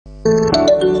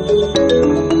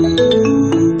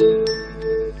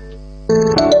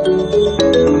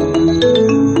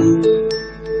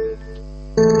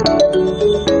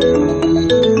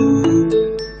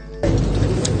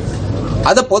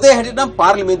පොතේ හැටියට නම්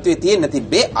පාර්ලිමේන්තුවේ තියෙන්න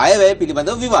තිබ්බේ අයවැය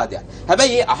පිළිබඳව විවාදයක්.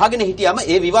 හැබැයි ඒ අහගෙන හිටියම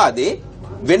ඒ විවාදේ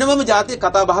වෙනමම ජාතිය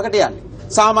කතා බහකට යන්නේ.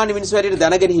 සාමාන්‍ය මිනිස්සු හැටියට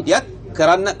දැනගෙන හිටියත්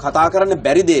කතා කරන්න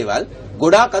බැරි දේවල්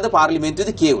ගොඩාක් අද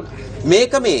පාර්ලිමේන්තුවේදී කියවුණා.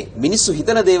 මේක මේ මිනිස්සු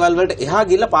හිතන දේවල් වලට එහා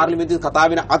ගිහිල්ලා පාර්ලිමේන්තුවේ කතා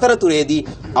වෙන අතරතුරේදී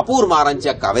අපූර්ව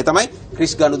ආරංචියක් ආවේ තමයි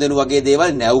ක්‍රිස් ගනුදෙනු වගේ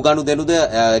දේවල් නැව් ගනුදෙනුද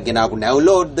ගෙනාවු නැව්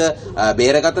ලෝඩ්ද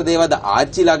බේරගත දේවල්ද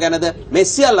ආච්චිලා ගැනද මේ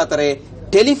සියල්ල අතරේ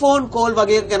ටෙලිෆෝන් කෝල්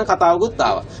වගේ ගැන කතාවකුත්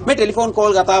ආවා. මේ ටෙලිෆෝන්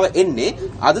කෝල් කතාව එන්නේ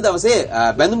අද දවසේ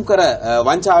බැඳුම් කර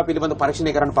වංචාව පිළිබඳ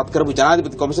පරීක්ෂණය කරන්න පත් කරපු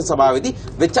ජනාධිපති කොමිෂන් සභාවේදී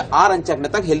වෙච්ච ආරංචියක්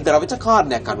නැත්නම් හෙළිදරව් වෙච්ච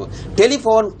කාරණයක් අනුව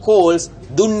ටෙලිෆෝන් කෝල්ස්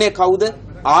දුන්නේ කවුද?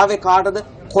 ආවේ කාටද?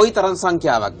 කොයිතරම්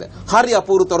සංඛ්‍යාවක්ද? හරි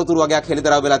අපූර්ව තොරතුරු වගේක්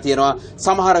හෙළිදරව් වෙලා තියෙනවා.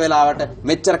 සමහර වෙලාවට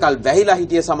මෙච්චර කල් වැහිලා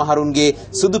හිටිය සමහරුන්ගේ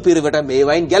සුදු පිරිවට මේ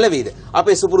වයින් ගැලවීද?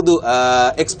 අපේ සුපුරුදු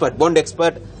එක්ස්පර්ට් බොන්ඩ්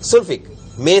එක්ස්පර්ට් සුල්ෆික්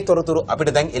මේ තොරතුරු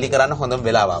අපිට දැන් එලි කරන්න හොඳම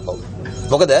වෙලාව ආපහු.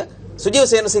 මොකද සුජීව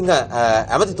සේනසිංහ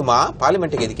ඇමතිතුමා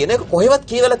පාර්ලිමේන්තුවේදී කියන එක කොහෙවත්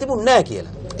කියවලා තිබුණ නැහැ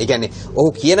කියලා. ඒ කියන්නේ ඔහු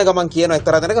කියන ගමන් කියන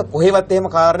එක්තරා දැනක කොහෙවත් එහෙම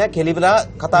කාරණයක් හෙළිවිලා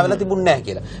කතා වෙලා තිබුණ නැහැ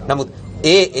කියලා. නමුත්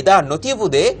එදා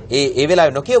නොකියපු දේ ඒ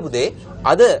වෙලාවේ නොකියපු දේ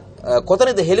අද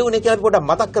කොතනද හෙළුනේ කියලා අපි පොඩ්ඩක්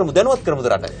මතක් කරමු දැනුවත් කරමුද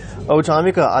රට. ඔව්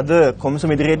චාමික අද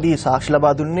කොමිසම ඉදිරියේදී සාක්ෂි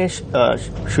ලබා දුන්නේ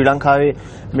ශ්‍රී ලංකාවේ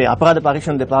මේ අපරාධ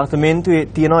පරීක්ෂණ දෙපාර්තමේන්තුවේ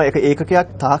තියෙනවා එක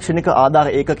ඒකකයක් තාක්ෂණික ආධාර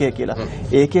ඒකකය කියලා.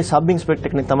 ඒකේ සබ් ඉන්ස්පෙක්ටර්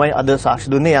කෙනෙක් තමයි අද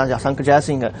සාක්ෂි දුන්නේ යසංක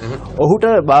ජයසිංහ. ඔහුට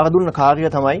බාර දුන්න කාර්යය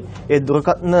තමයි ඒ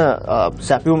දුරකථන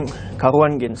සැපයුම්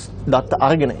කරුවන්ගෙන් දත්ත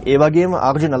අරගෙන ඒ වගේම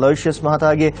අර්ජුන අලෝෂියස්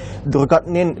මහතාගේ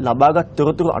දුරකථනයෙන් ලබාගත්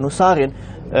තොරතුරු අනුසාරයෙන්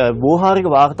ව්‍යවහාරික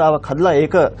වාර්තාවක් හදලා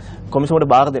ඒක කොමිසමට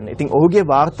බාර දෙන්න. ඉතින් ඔහුගේ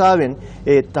වාර්තාවෙන්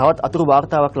ඒ තවත් අතුරු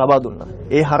වාර්තාවක් ලබා දුන්නා.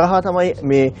 ඒ හරහා තමයි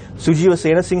මේ සුජීව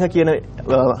සේනසිංහ කියන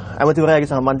ඇමතිවරයාගේ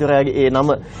සහ මන්ත්‍රීවරයාගේ ඒ නම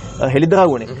හෙළිදරව්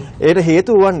වුණේ. ඒකට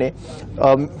හේතුව වන්නේ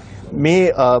මේ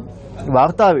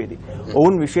වාර්තාවේදී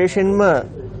ඔවුන් විශේෂයෙන්ම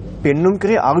පෙන්눔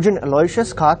කරේ අර්ජුන් අලෝෂියස්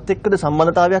කාත් එක්කද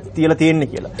සම්බන්ධතාවයක් තියලා තියෙන්නේ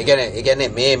කියලා. ඒ කියන්නේ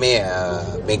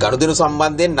මේ ගනුදෙනු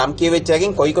සම්බන්ධයෙන් නම් කියවෙච්ච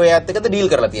එකකින් කොයි කොයාත් එක්කද ඩීල්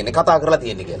කරලා තියෙන්නේ, කතා කරලා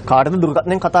තියෙන්නේ කියලා. කාටද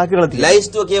දුරකථනයෙන් කතා කරලා තියෙන්නේ?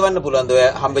 ලයිස්තුව කියවන්න පුළුවන්ද? ඔය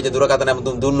හම්බෙච්ච දුරකථන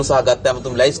ඇමතුම් දුන්නු සහ ගත්ත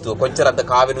ඇමතුම් ලයිස්තුව කොච්චරක්ද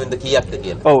කා වෙනුවෙන්ද කීයක්ද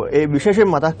කියලා. ඔව් ඒ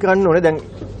විශේෂයෙන් මතක් කරන්න ඕනේ දැන්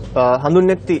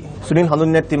සුනිල්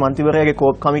හඳුන්වැත්ති මන්ත්‍රීවරයාගේ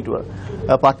කෝප් කමිටුව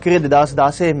පත් කරේ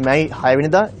 2016 මැයි 6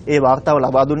 වෙනිදා ඒ වාර්තාව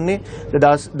ලබා දුන්නේ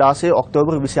 2016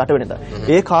 ඔක්තෝබර් 28 වෙනිදා.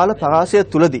 ඒ කාල පරාසය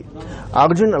තුලදී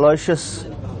අර්ජුන් අලෝෂියස්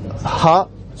හා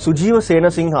සුජීව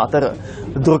සේනසිංහ අතර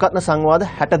දුරකථන සංවාද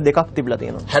 62ක් තිබිලා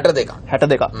තියෙනවා.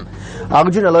 62ක්.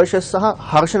 අර්ජුන අලෝෂියස් සහ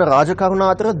හර්ෂණ රාජකරුණා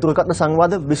අතර දුරකථන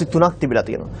සංවාද 23ක් තිබිලා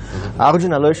තියෙනවා.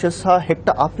 අර්ජුන අලෝෂියස් සහ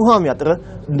හෙක්ටර් අප්පුහාමි අතර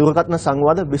දුරකථන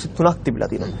සංවාද 23ක් තිබිලා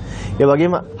තියෙනවා. ඒ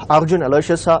වගේම අර්ජුන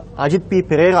අලෝෂියස් සහ අජිත් පී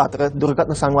පෙරේරා අතර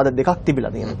දුරකථන සංවාද 2ක්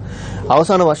තිබිලා තියෙනවා.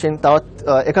 අවසාන වශයෙන් තවත්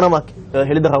එක නමක්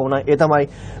හෙළිදරව් වුණා. ඒ තමයි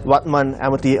වත්මන්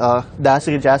ඇමති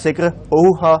දාසිරි ජයසේකර.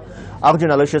 ඔහු හා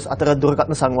අර්ජුන අලෝෂියස් අතර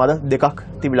දුරකථන සංවාද 2ක්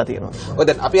තිබිලා තියෙනවා. ඔය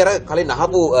දැන් අපි අර කලින්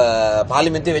අහපු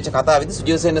පාර්ලිමේන්තුවේ වෙච්ච කතාවේදී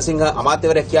සුජීව සේනසිංහ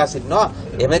අමාත්‍යවරයා කියා සිටිනවා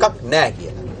එහෙම එකක් නැහැ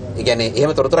කියලා. ඒ කියන්නේ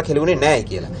එහෙම තොරතුරක් හෙළුනේ නැහැ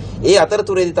කියලා. ඒ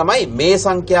අතරතුරේදී තමයි මේ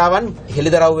සංඛ්‍යාවන්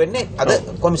හෙළිදරව් වෙන්නේ අද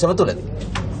කොමිසම තුලදී.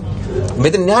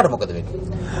 මෙතන එහාට මොකද වෙන්නේ?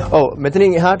 ඔව්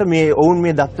මෙතනින් එහාට මේ ඔවුන්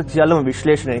මේ දත්ත සියල්ලම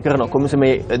විශ්ලේෂණය කරනවා.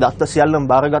 කොමිසමේ දත්ත සියල්ලම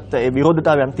බාරගත්ත ඒ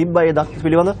විරෝධතාවයන් තිබ්බා ඒ දත්ත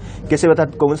පිළිබඳ. කෙසේ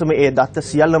වෙතත් කොමිසමේ ඒ දත්ත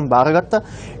සියල්ලම බාරගත්තා.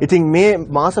 ඉතින් මේ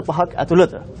මාස 5ක්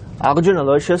ඇතුළත අර්ජුන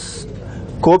අලෝෂියස්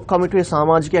කෝප් කමිටුවේ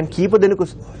සමාජිකයන් කීප දෙනෙකු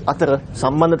අතර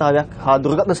සම්බන්ධතාවයක් හා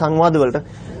දුරකථන සංවාද වලට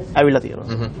ඇවිල්ලා තියෙනවා.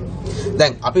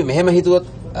 දැන් අපි මෙහෙම හිතුවොත්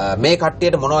මේ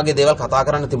කට්ටියට මොන වගේ දේවල් කතා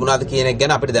කරන්න තිබුණාද කියන එක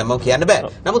ගැන අපිට දැම්මම කියන්න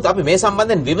බෑ. නමුත් අපි මේ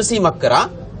සම්බන්ධයෙන් විමසීමක් කරා.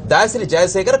 දාසිරි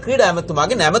ජයසේකර ක්‍රීඩා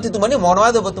ඇමතුමාගේ නැමතිතුමනි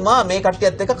මොනවද ඔබතුමා මේ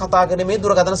කට්ටියත් එක්ක කතා කරන්නේ මේ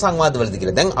දුරකථන සංවාදවලදී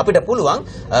කියලා. දැන් අපිට පුළුවන්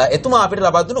එතුමා අපිට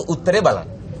ලබා දුණු උත්තරේ බලන්න.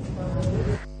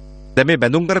 දැන් මේ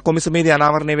බැඳුම්කර කොමිසමේදී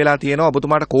අනාවරණය වෙලා තියෙනවා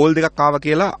ඔබතුමාට කෝල් දෙකක් ආවා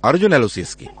කියලා අර්ජුන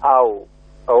ඇලෝසියස්ගේ.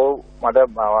 ඔව් මට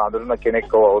අඳුරන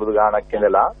කෙනෙක් අවුරුදු ගාණක්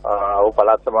ඉඳලා ඔව්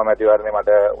පළාත් සභා මැතිවරණේ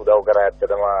මට උදව් කරා.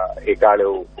 ඇත්තටම ඒ කාලේ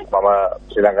මම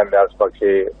ශ්‍රී ලංකන් දාස්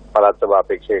පක්ෂයේ පළාත් සභා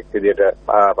අපේක්ෂකෙක් විදියට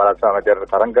පළාත් සභා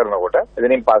මැතිවරණ තරඟ කරනකොට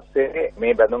එතනින් පස්සේ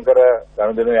මේ බැඳුම් කර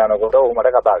ගනුදෙනු යනකොට ඌ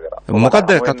මට කතා කරා.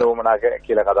 මොකද්ද කතා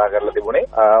කියලා කතා කරලා තිබුණේ.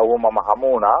 ඌ මම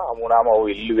හමු වුණාම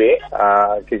ඌ ඉල්ලුවේ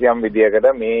කිසියම්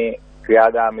විදියකට මේ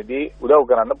ක්‍රියාදාමයේදී උදව්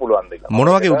කරන්න පුළුවන්ද කියලා. මොන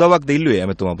වගේ උදව්වක්ද ඉල්ලුවේ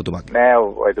එතුමා පුතුමාගේ? නෑ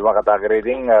ඔයතුමා කතා කරේ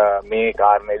ඉතින් මේ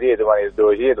කාරණේදී එතුමා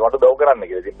නිර්දෝෂී එතුමාට උදව් කරන්න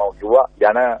කියලා. ඉතින් මම කිව්වා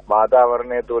ජන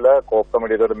වාතාවරණය තුළ කෝප්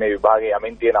කමිටුවට මේ විභාගයේ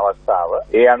යමින් තියෙන අවස්ථාව.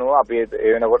 ඒ අනුව අපි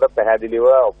ඒ වෙනකොට පැහැදිලිව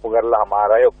ඔප්පු කරලා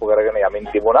හමාරයි ඔප්පු කරගෙන යමින්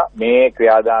තිබුණා. මේ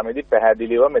ක්‍රියාදාමයේදී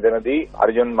පැහැදිලිව මෙතනදී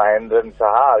අර්ජුන් මහේන්ද්‍රන් සහ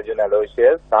අර්ජුන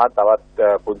ඇලෝෂියස් සහ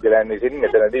තවත් පුද්ගලයන් විසින්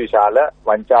මෙතනදී විශාල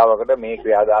වංචාවකට මේ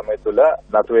ක්‍රියාදාමය තුළ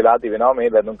නතු වෙලා තිබෙනවා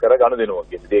මේ බැඳුම් කර ගනුදෙනුව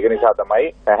කියලා. ඒක නිසා තමයි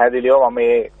පැහැදිලිව මම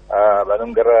මේ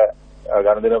බැඳුම් කර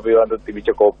ගනුදෙනුව පිළිබඳව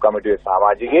තිබිච්ච කෝප් කමිටුවේ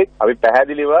සමාජිකයෙක්. අපි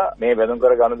පැහැදිලිව මේ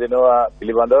බැඳුම්කර ගනුදෙනුව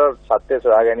පිළිබඳව සත්‍ය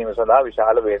සොයා ගැනීම සඳහා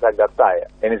විශාල වේසක් ගත්ත අය.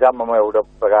 ඒ නිසා මම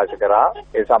ඔහුට ප්‍රකාශ කරා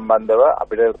ඒ සම්බන්ධව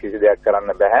අපිට කිසි දෙයක්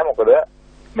කරන්න බෑ. මොකද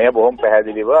මේ බොහොම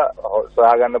පැහැදිලිව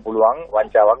සොයා ගන්න පුළුවන්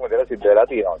වංචාවක් මෙතන සිද්ධ වෙලා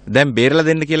තියෙනවා. දැන් බේරලා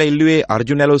දෙන්න කියලා ඉල්ලුවේ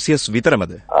අර්ජුන් ඇලෝසියස්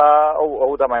විතරමද?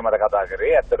 ඔව් තමයි මට කතා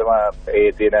කරේ. ඇත්තටම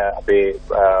ඒ තියෙන අපේ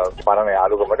පරණ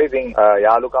යාළුකමට ඉතින්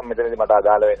යාළුකම් මෙතනදී මට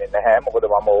අදාළ වෙන්නේ නැහැ. මොකද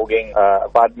මම ඔහුගෙන්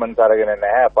අපාර්ට්මන්ට්ස් අරගෙන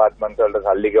නැහැ. අපාර්ට්මන්ට්ස් වලට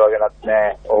සල්ලි ගෙවගෙනත්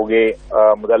නැහැ. ඔහුගේ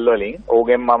මුදල් වලින්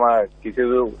ඔහුගෙන් මම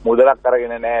කිසිදු මුදලක්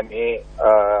අරගෙන නැහැ මේ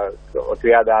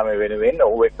ක්‍රියාදාමය වෙනුවෙන්.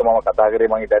 ඔහු එක්ක මම කතා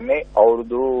කරේ මම හිතන්නේ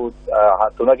අවුරුදු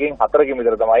 3කින් 4කින්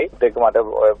විතර තමයි ඒක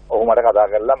ඔහු මට කතා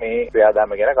කරලා මේ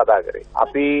ක්‍රියාදාම ගැන කතා කරේ.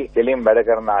 අපි දෙලින් වැඩ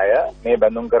කරන අය මේ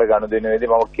බැඳුම් කර ගනුදෙනුවේදී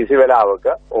මම කිසි වෙලාවක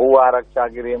ඔහු ආරක්ෂා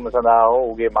කිරීම සඳහා හෝ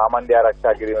ඔහුගේ මාමණ්ඩිය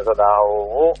ආරක්ෂා කිරීම සඳහා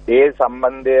හෝ ඒ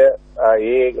සම්බන්ධය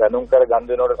ඒ බැඳුම් කර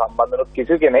ගනුදෙනුවට සම්බන්ධ වුණු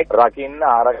කිසි කෙනෙක් රකින්න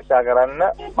ආරක්ෂා කරන්න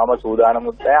මම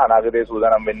සූදානමුත් නැහැ. අනාගතයේ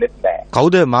සූදානම් වෙන්නෙත් නැහැ.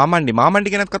 කවුද මාමණ්ඩි?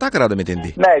 මාමණ්ඩි ගැනත් කතා කරාද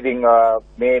මෙතෙන්දී? නෑ ඉතින්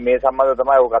මේ සම්බන්ධව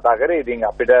තමයි ඔහු කතා කරේ. ඉතින්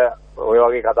අපිට ඔය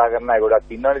වගේ කතා කරන අය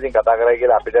ගොඩක් ඉන්නවනේ. ඉතින් කතා කරයි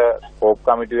කියලා අපිට කෝප්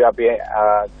කමිටුවේ අපි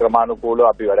ක්‍රමානුකූලව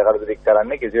අපි වැඩ කටයුතු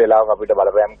කරන්නේ. කිසි වෙලාවක අපිට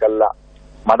බලපෑම් කළා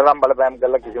මට නම් බලපෑම්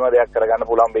කළා කිසිම දෙයක් කරගන්න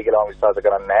පුළුවන් වෙයි කියලා මම විශ්වාස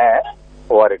කරන්නේ නැහැ.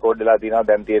 ඔය රෙකෝඩ් වෙලා තියෙනවා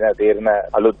දැන් තේරෙන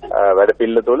අලුත් වැඩ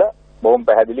පිළිවෙල තුළ බොහොම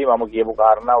පැහැදිලි මම කියපු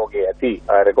කාරණා ඔගේ ඇති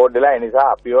රෙකෝඩ් වෙලා. ඒ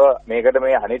නිසා අපිව මේකට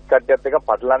මේ අනිත් කට්ටියත් එක්ක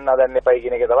පටලන්න හදන්න එපයි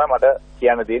කියන එක තමයි මට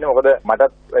කියන්න තියෙන්නේ. මොකද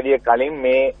මටත් වැඩිය කලින්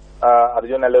මේ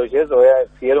අර්ජුන් ඇලෝසියස් ඔය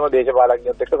සියලුම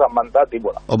දේශපාලඥයොත් එක්ක සම්බන්ධතා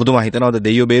තිබුණා. ඔබතුමා හිතනවද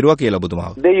දෙයියෝ බේරුවා කියලා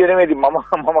ඔබතුමා? දෙයියෝ නෙමෙයි. මම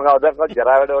කවදාවත්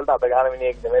ජරා වැඩ වලට අත ගන්න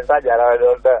මිනිහෙක් නෙමෙයි. නිසා ජරා වැඩ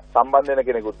වලට සම්බන්ධ වෙන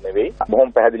කෙනෙකුත් නෙවෙයි.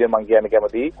 බොහොම පැහැදිලිව මම කියන්න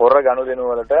කැමතියි. හොර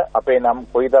ගනුදෙනු වලට අපේ නම්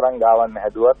කොයිතරම් ගාවන්න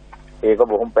හැදුවත් ඒක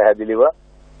බොහොම පැහැදිලිව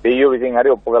දෙයියෝ විසින්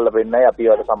හරි ඔප්පු කරලා පෙන්නයි අපි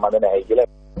ඒවට සම්බන්ධ නැහැ කියලා.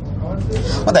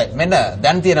 හොඳයි මෙන්න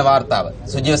දැන් තියෙන වාර්තාව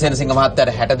සුජීව සේනසිංහ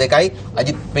මහත්තයාට 62යි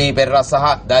අජිත් පී පෙරේරා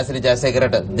සහ දයසිරි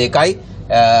ජයසේකරට 2යි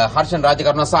හර්ෂන්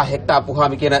රාජකරුණ සහ හෙක්ටා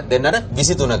පුහාමි කියන දෙන්නට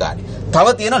 23 ගානේ.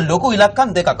 තව තියෙන ලොකු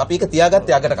ඉලක්කම් දෙකක් අපි ඒක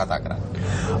තියාගත්තේ අගට කතා කරන්නේ.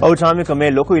 ඔව් චාමික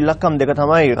මේ ලොකු ඉලක්කම් දෙක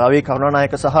තමයි රවි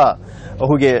කරුණානායක සහ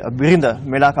ඔහුගේ බිරිඳ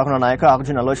මෙලා කරුණානායක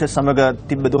අර්ජුන් ඇලෝසියස් සමග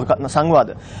තිබ්බ දුරකථන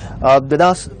සංවාද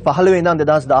 2015 ඉඳන්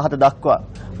 2017 දක්වා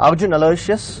අර්ජුන්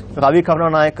ඇලෝසියස් රවි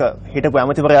කරුණානායක හිටපු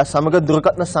ඇමතිවරයා සමග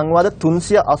දුරකථන සංවාද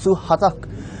 387ක්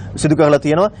සිදු කරලා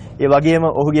තියෙනවා. ඒ වගේම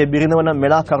ඔහුගේ බිරිඳ වන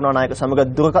මෙලා කරුණානායක සමග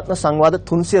දුරකථන සංවාද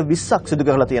 320ක් සිදු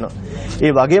කරලා තියෙනවා.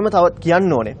 ඒ වගේම තවත්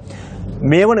කියන්න ඕනේ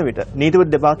මේ වන විට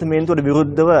නීතිපති දෙපාර්තමේන්තුවට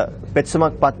විරුද්ධව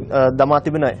පෙත්සමක් දමා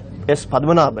තිබෙන එස්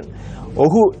පද්මනාභන්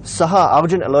ඔහු සහ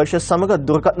අර්ජුන් ඇලෝසියස් සමග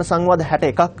දුරකථන සංවාද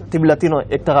 61ක් තිබිලා තියෙනවා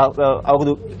එක්තරා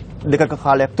අවුරුදු දෙකක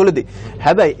කාලයක් තුලදී.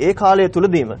 හැබැයි ඒ කාලය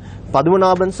තුලදීම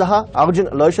පද්මනාභන් සහ අර්ජුන්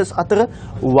ඇලෝසියස් අතර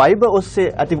වයිබර් ඔස්සේ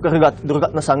ඇති කරගත්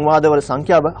දුරකථන සංවාදවල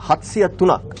සංඛ්‍යාව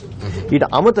 703ක්. ඊට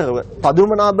අමතරව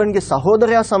පද්මනාභන්ගේ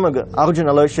සහෝදරයා සමග අර්ජුන්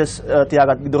ඇලෝසියස්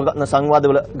තියාගත් දුරකථන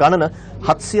සංවාදවල ගණන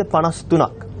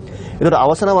 753ක්. ඒතර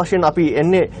අවසන වශයෙන් අපි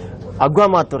එන්නේ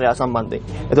අග්‍රාමාත්‍යවරයා සම්බන්ධයෙන්.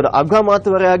 ඒතර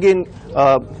අග්‍රාමාත්‍යවරයාගෙන්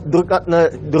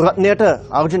දුරකථනයට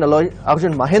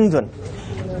අර්ජුන් මහෙන්ද්‍රන්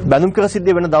බැඳුම් කර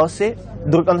සිද්ධ වෙන දවසේ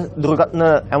දුරකථන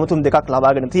ඇමතුම් දෙකක්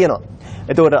ලබාගෙන තියෙනවා.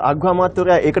 එතකොට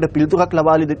අග්‍රාමාත්‍යවරයා ඒකට පිළිතුරක්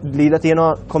ලබා දීලා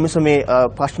තියෙනවා කොමිසමේ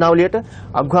ප්‍රශ්නාවලියට.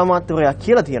 අග්‍රාමාත්‍යවරයා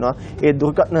කියලා තියෙනවා ඒ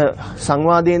දුරකථන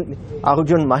සංවාදයෙන්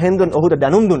අර්ජුන් මහෙන්ද්‍රන් ඔහුට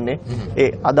දැනුම් දුන්නේ ඒ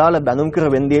අදාළ බැඳුම් කර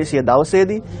වෙන්දේසිය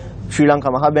දවසේදී ශ්‍රී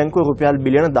ලංකා මහා බැංකුව රුපියල්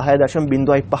බිලියන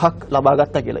 10.05ක් ලබා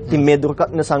ගත්තා කියලා. ඉතින් මේ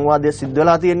දුරකථන සංවාදය සිද්ධ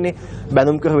වෙලා තියෙන්නේ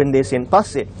බැඳුම් කර වෙන්දේසියෙන්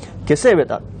පස්සේ. කෙසේ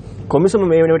වෙතත් කොමිසම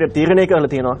මේ වෙනකොට තීරණය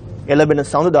කරලා තියෙනවා එළබෙන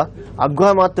සඳුදා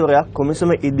අග්‍රාමාත්‍යවරයා කොමිසම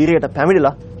ඉදිරියට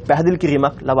පැමිණිලා පැහැදිලි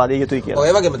කිරීමක් ලබා දිය යුතුයි කියලා.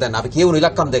 ඔය වගේම දැන් අපි කියවුණු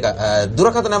ඉලක්කම් දෙක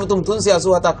දුරකථන ඇමතුම්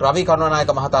 387ක් රවි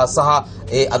කරුණානායක මහතා සහ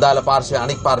ඒ අදාළ පාර්ශ්වය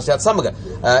අනික් පාර්ශ්වයත් සමග.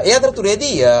 ඒ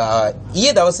අතරතුරේදී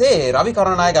ඊයේ දවසේ රවි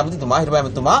කරුණානායක ඇමතිතුමා හිටපු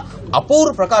ඇමතිතුමා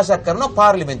අපූර්ව ප්‍රකාශයක් කරනවා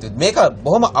පාර්ලිමේන්තුවේ. මේක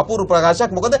බොහොම අපූර්ව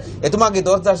ප්‍රකාශයක්. මොකද එතුමාගේ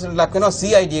දෝෂදර්ශනයට ලක් වෙනවා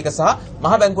CID එක සහ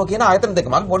මහ බැංකුව කියන ආයතන දෙක.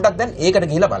 මම පොඩ්ඩක් දැන් ඒකට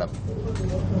ගිහිලා බලමු.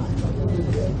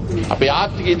 අපේ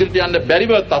ආර්ථික ඉදිරියට යන්න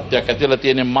බැරිව තත්ත්වයක් ඇතිලා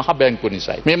තියෙන මහ බැංකුව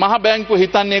නිසායි. මේ මහ බැංකුව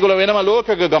හිතන්නේ ඒගොල්ලෝ වෙනම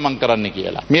ලෝකයක ගමන් කරන්න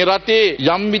කියලා. මේ රටේ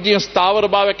යම් විදිහේ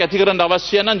ස්ථාවරභාවයක් ඇති කරන්න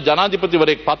අවශ්‍ය නම්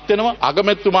ජනාධිපතිවරයෙක් පත් වෙනවා.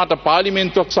 අගමැතිතුමාට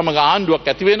පාර්ලිමේන්තුවක් සමග ආණ්ඩුවක්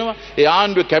ඇති වෙනවා. ඒ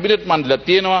ආණ්ඩුවේ කැබිනට් මණ්ඩලයක්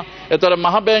තියෙනවා. ඒතර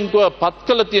මහ බැංකුව පත්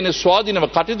කළ තියෙන ස්වාධීනව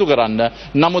කටයුතු කරන්න.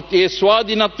 නමුත් ඒ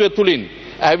ස්වාධීනත්වය තුලින්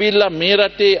ඇවිල්ලා මේ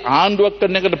රටේ ආණ්ඩුවක්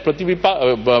කරන එකට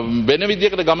වෙන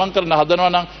විදිහකට ගමන් කරන්න හදනවා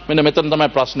නම් මෙන්න මෙතන තමයි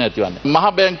ප්‍රශ්නේ ඇතිවන්නේ. මහ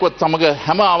බැංකුවත් සමග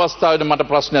හැම අවස්ථාවෙම මට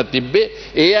ප්‍රශ්නයක් තිබ්බේ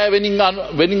ඒ අය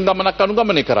වෙනින් ගමනක්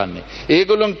අනුගමනය කරන්නේ.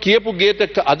 ඒගොල්ලන් කියපු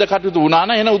ගේට අද කටයුතු වුණා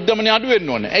නම් එන උද්දමනය අඩු වෙන්න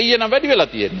ඕනේ. ඇයි එන වැඩි වෙලා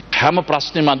තියෙන්නේ? හැම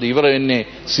ප්‍රශ්නෙම අද ඉවර වෙන්නේ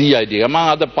CID. මම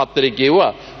අද පත්තරේ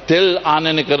කියුවා තෙල්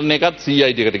ආනයන කරන එකත්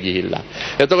CID එකට ගිහිල්ලා.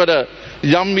 එතකොට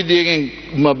යම් විදියකින්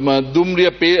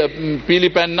දුම්රිය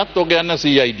පීලිපැන්නත් ඔක යන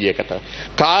CID එකට.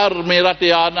 කාර් මේ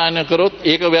රටේ ආනයන කරොත්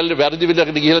ඒක වැරදි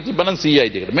විදිහකට ගිහිලා තිබ්බනම්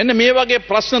CID එකට. මෙන්න මේ වගේ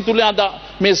ප්‍රශ්න තුල අද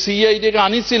මේ CID එක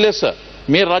අනිසි ලෙස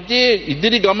මේ රජයේ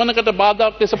ඉදිරි ගමනකට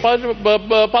බාධාක් ලෙස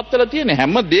පත්වලා තියෙන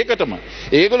හැම දෙයකටම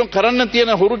ඒගොල්ලෝ කරන්න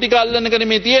තියෙන හුරු ටික අල්ලන්න එක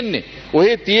නෙමෙයි තියෙන්නේ.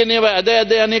 ඔහේ තියෙන ඒවා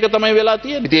ඇද යන එක තමයි වෙලා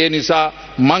තියෙන්නේ. ඒ නිසා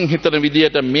මං හිතන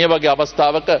විදියට මේ වගේ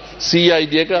අවස්ථාවක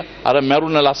CID එක අර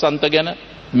මරුණ ලසන්ත ගැන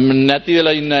නැති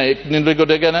වෙලා ඉන්න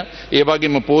එක්නිරගොඩ ගැන ඒ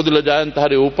වගේම පොදුල ජයන්ත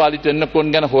හරි ඌපාලිට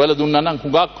එන්නකොන් ගැන හොයලා දුන්නා නම්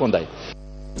හුඟක් හොඳයි.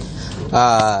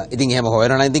 ඉතින් එහෙම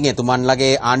හොයනවා නම් ඉතින්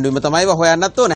එතුමන්ලගේ ආණ්ඩුවෙම තමයි හොයන්නත් ඕනේ.